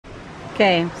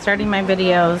Okay, starting my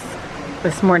videos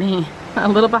this morning, a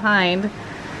little behind,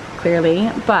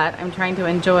 clearly, but I'm trying to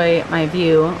enjoy my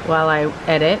view while I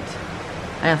edit.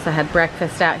 I also had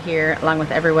breakfast out here along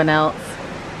with everyone else,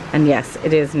 and yes,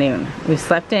 it is noon. We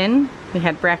slept in, we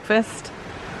had breakfast.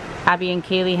 Abby and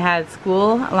Kaylee had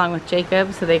school along with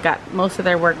Jacob, so they got most of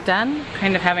their work done.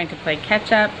 Kind of having to play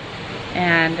catch up,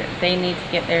 and they need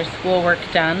to get their schoolwork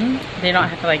done. They don't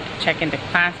have to like check into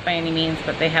class by any means,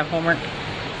 but they have homework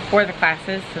for the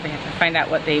classes, so they have to find out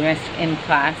what they missed in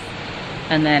class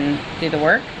and then do the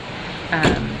work.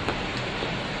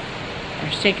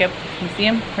 There's Jacob. Can you see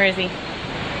him? Where is he?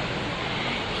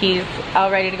 He's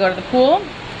all ready to go to the pool.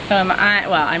 So am I.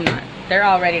 Well, I'm not. They're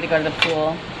all ready to go to the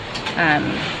pool.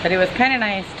 But it was kind of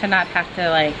nice to not have to,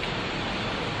 like,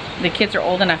 the kids are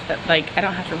old enough that, like, I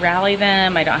don't have to rally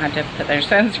them. I don't have to put their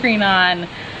sunscreen on.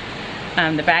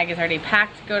 The bag is already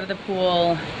packed to go to the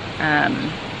pool.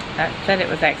 That said, it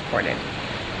was exported.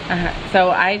 So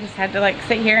I just had to, like,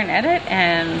 sit here and edit,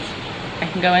 and I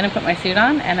can go in and put my suit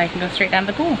on, and I can go straight down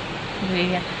to the pool. It'll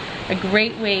be a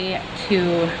great way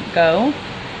to go.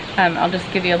 I'll just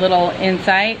give you a little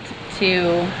insight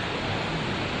to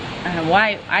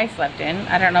why I slept in.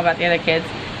 I don't know about the other kids.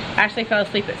 Ashley fell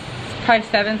asleep at probably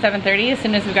 7:30. As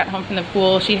soon as we got home from the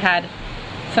pool, she had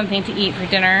something to eat for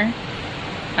dinner.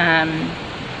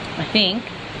 I think.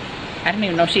 I don't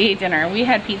even know if she ate dinner. We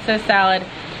had pizza, salad,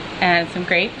 and some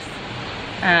grapes.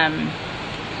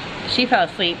 She fell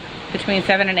asleep between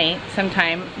 7 and 8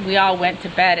 sometime. We all went to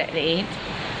bed at 8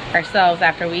 ourselves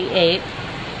after we ate.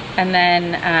 And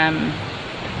then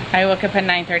I woke up at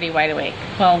 9:30 wide awake.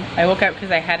 Well, I woke up because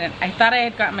I thought I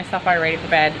had gotten myself all ready for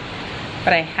bed,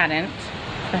 but I hadn't.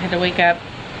 So I had to wake up,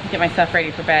 get myself ready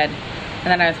for bed,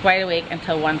 and then I was wide awake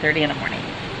until 1:30 in the morning.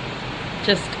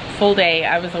 Just full day,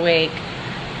 I was awake.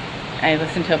 I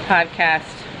listened to a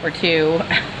podcast or two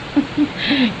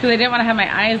because I didn't want to have my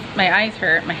eyes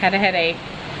hurt. I had a headache,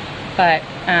 but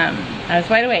I was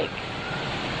wide awake.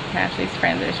 Ashley's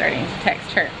friends are starting to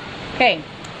text her. Okay.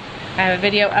 I have a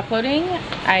video uploading.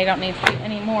 I don't need to do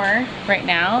any more right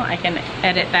now. I can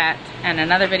edit that and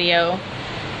another video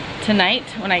tonight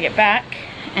when I get back,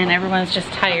 and everyone's just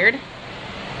tired.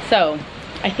 So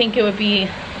I think it would be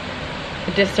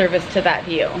a disservice to that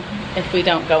view if we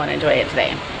don't go and enjoy it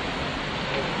today.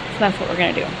 So that's what we're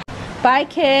gonna do. Bye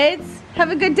kids. Have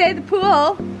a good day at the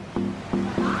pool.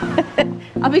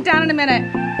 I'll be down in a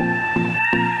minute.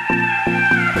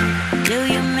 Do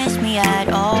you miss me at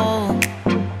all?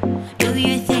 Do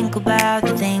you think about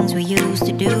the things we used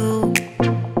to do?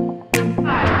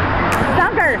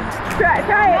 Dunker! Try it!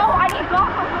 No, I got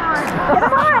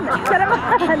him on! Get him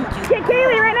on! Get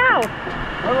Kaylee right now!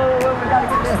 Oh, we gotta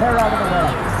get the hair out of the way.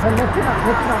 Hey, lift it up,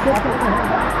 lift it up, lift it up.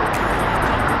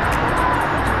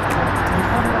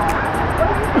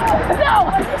 No!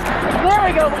 There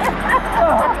we go!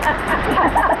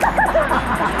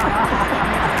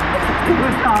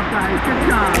 Good job, guys, good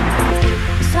job.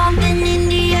 Something in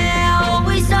the air,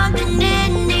 always something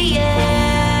in the air.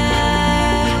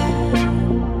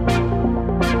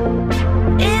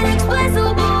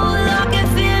 Inexplicable, I can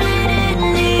feel it in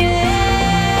the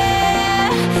air.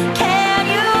 Can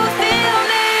you feel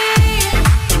me?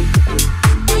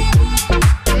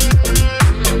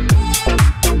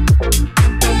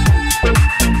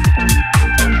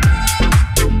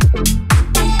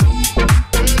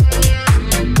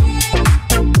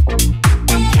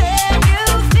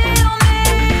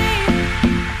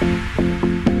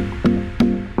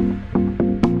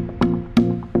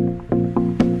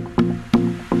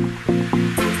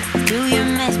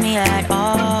 At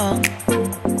all?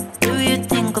 Do you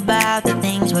think about the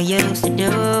things we used to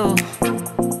do?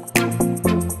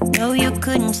 No, you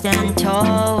couldn't stand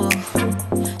tall.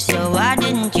 So why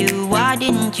didn't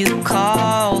you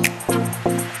call?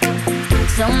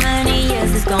 So many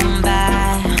years has gone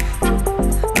by,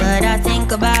 but I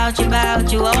think about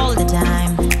you all the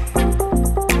time.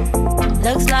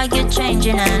 Looks like you're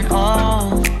changing and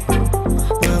all,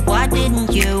 but why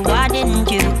didn't you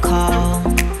call?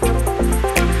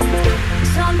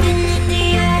 Something in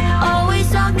the air, always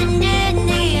something in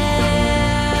the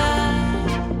air.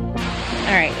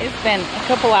 Alright, it's been a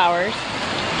couple hours.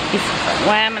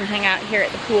 I'm gonna hang out here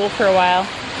at the pool for a while.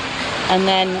 And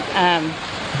then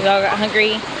we all got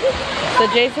hungry. So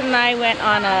Jason and I went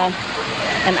on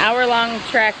an hour-long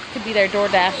trek to be their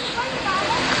DoorDash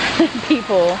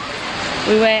people.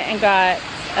 We went and got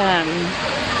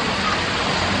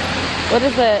what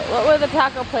was the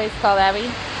taco place called, Abby?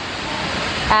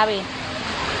 Abby.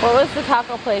 What was the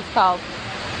taco place called?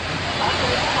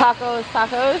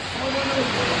 Tacos.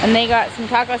 And they got some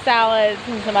taco salads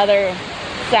and some other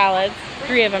salads.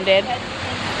 3 of them did.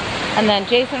 And then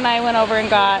Jason and I went over and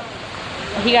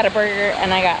he got a burger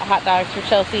and I got hot dogs for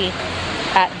Chelsea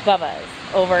at Bubba's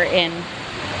over here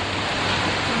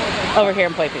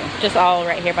in Poipu. Just all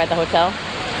right here by the hotel.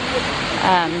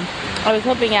 I was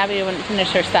hoping Abby wouldn't finish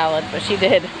her salad, but she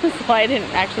did, so I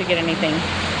didn't actually get anything.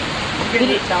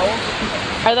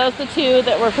 Are those the two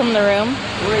that were from the room?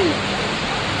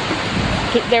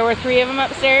 3. There were 3 of them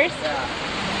upstairs?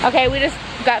 Yeah. Okay, we just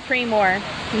got 3 more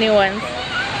new ones.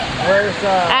 Where's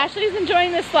Ashley's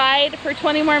enjoying the slide for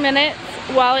 20 more minutes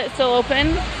while it's still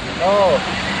open. Oh.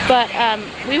 But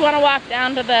we want to walk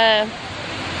down to the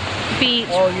beach.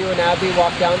 Oh, you and Abby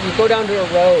walk down. You go down to a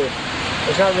road.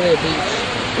 It's not really a beach.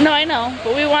 No, I know,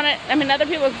 but we want to, I mean, other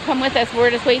people can come with us.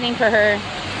 We're just waiting for her.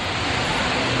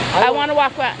 I want to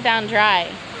walk down dry.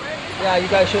 Yeah, you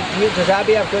guys should. Does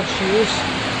Abby have good shoes?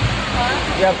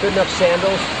 Huh? You have good enough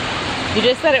sandals? You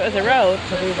just said it was a road.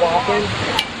 Should we walk in?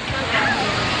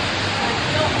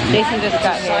 Jason just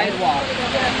got here. Sidewalk.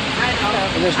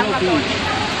 And there's no beach.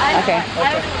 Okay.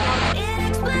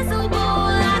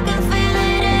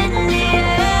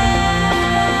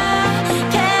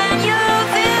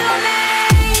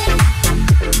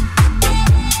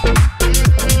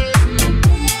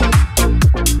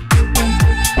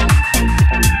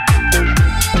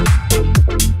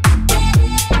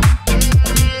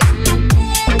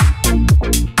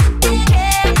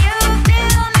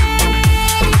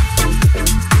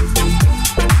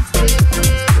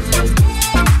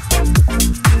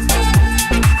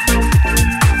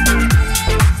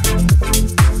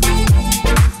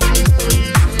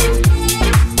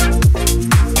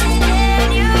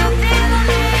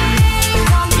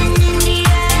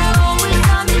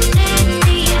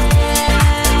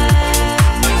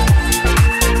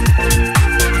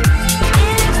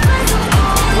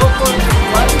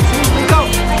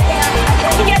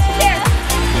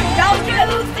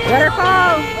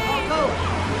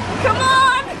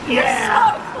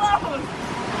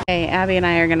 Okay, Abby and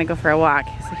I are gonna go for a walk.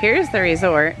 So here's the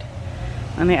resort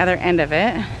on the other end of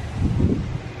it.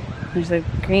 There's a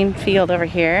green field over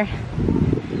here.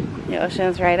 The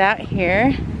ocean's right out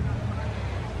here.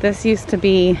 This used to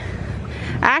be,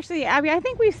 actually, Abby, I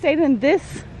think we stayed in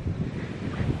this.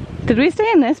 Did we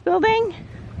stay in this building?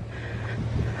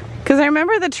 Because I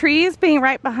remember the trees being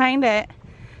right behind it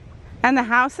and the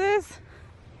houses.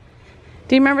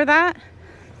 Do you remember that?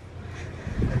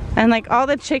 And like all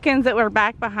the chickens that were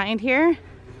back behind here.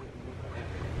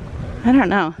 I don't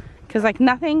know, because like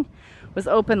nothing was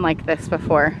open like this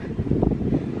before.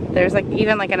 There's like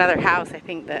even like another house I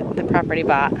think that the property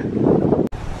bought.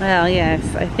 Well, yes,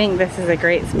 I think this is a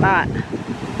great spot.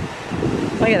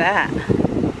 Look at that.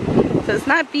 So it's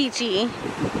not beachy.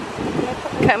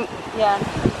 Come, yeah.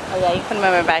 Oh yeah, you can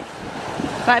move it back.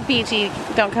 It's not beachy.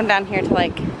 Don't come down here to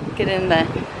like get in the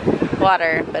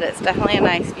water, but it's definitely a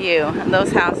nice view. And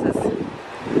those houses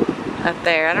up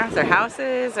there, I don't know if they're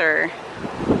houses or,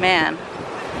 man,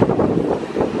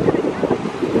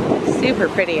 super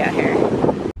pretty out here.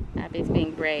 Abby's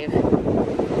being brave. A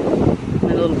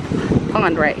little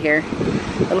pond right here,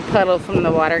 a little puddle from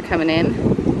the water coming in.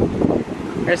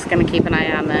 We're just gonna keep an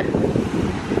eye on the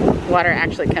water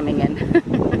actually coming in.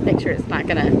 Make sure it's not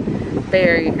gonna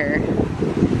bury her.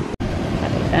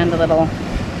 I found a little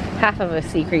half of a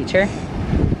sea creature.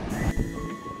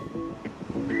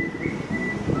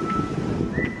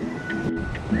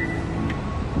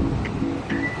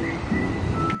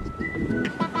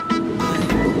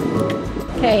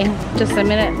 Okay, just a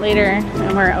minute later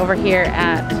and we're over here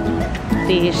at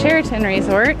the Sheraton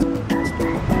Resort.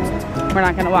 We're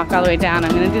not gonna walk all the way down.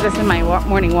 I'm gonna do this in my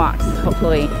morning walks,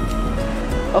 hopefully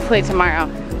tomorrow.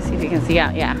 See if you can see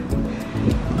out, yeah.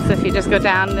 So if you just go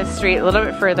down this street a little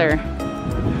bit further,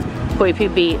 Poipu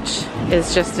Beach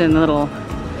is just in a little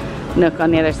nook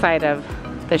on the other side of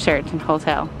the Sheraton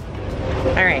Hotel.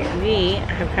 All right, we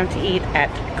have come to eat at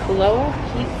Koloa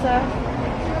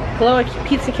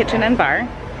Pizza Kitchen and Bar.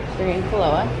 We're in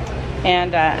Koloa,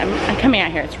 and I'm coming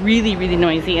out here. It's really, really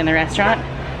noisy in the restaurant,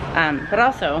 but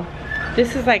also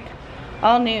this is like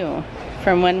all new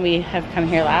from when we have come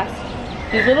here last.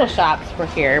 These little shops were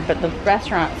here, but the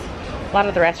restaurants, a lot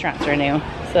of the restaurants are new,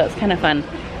 so it's kind of fun.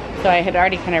 So I had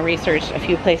already kind of researched a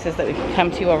few places that we could come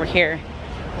to over here.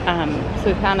 So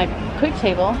we found a quick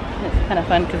table. It's kind of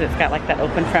fun because it's got like that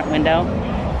open front window.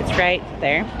 It's right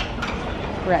there,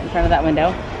 right in front of that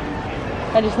window.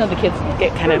 I just know the kids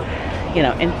get kind of, you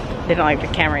know, and they don't like the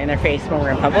camera in their face when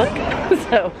we're in public.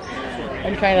 So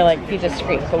I'm trying to like be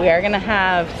discreet. But we are gonna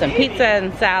have some pizza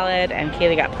and salad, and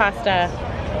Kaylee got pasta.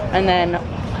 And then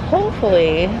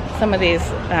hopefully some of these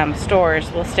stores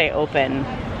will stay open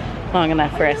long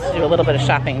enough for us to do a little bit of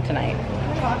shopping tonight.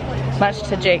 much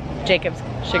to Jacob's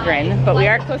chagrin. But we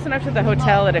are close enough to the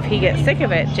hotel that if he gets sick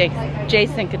of it,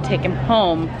 Jason could take him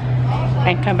home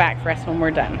and come back for us when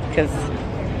we're done. Because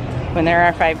when there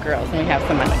are 5 girls and we have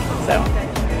some money, so.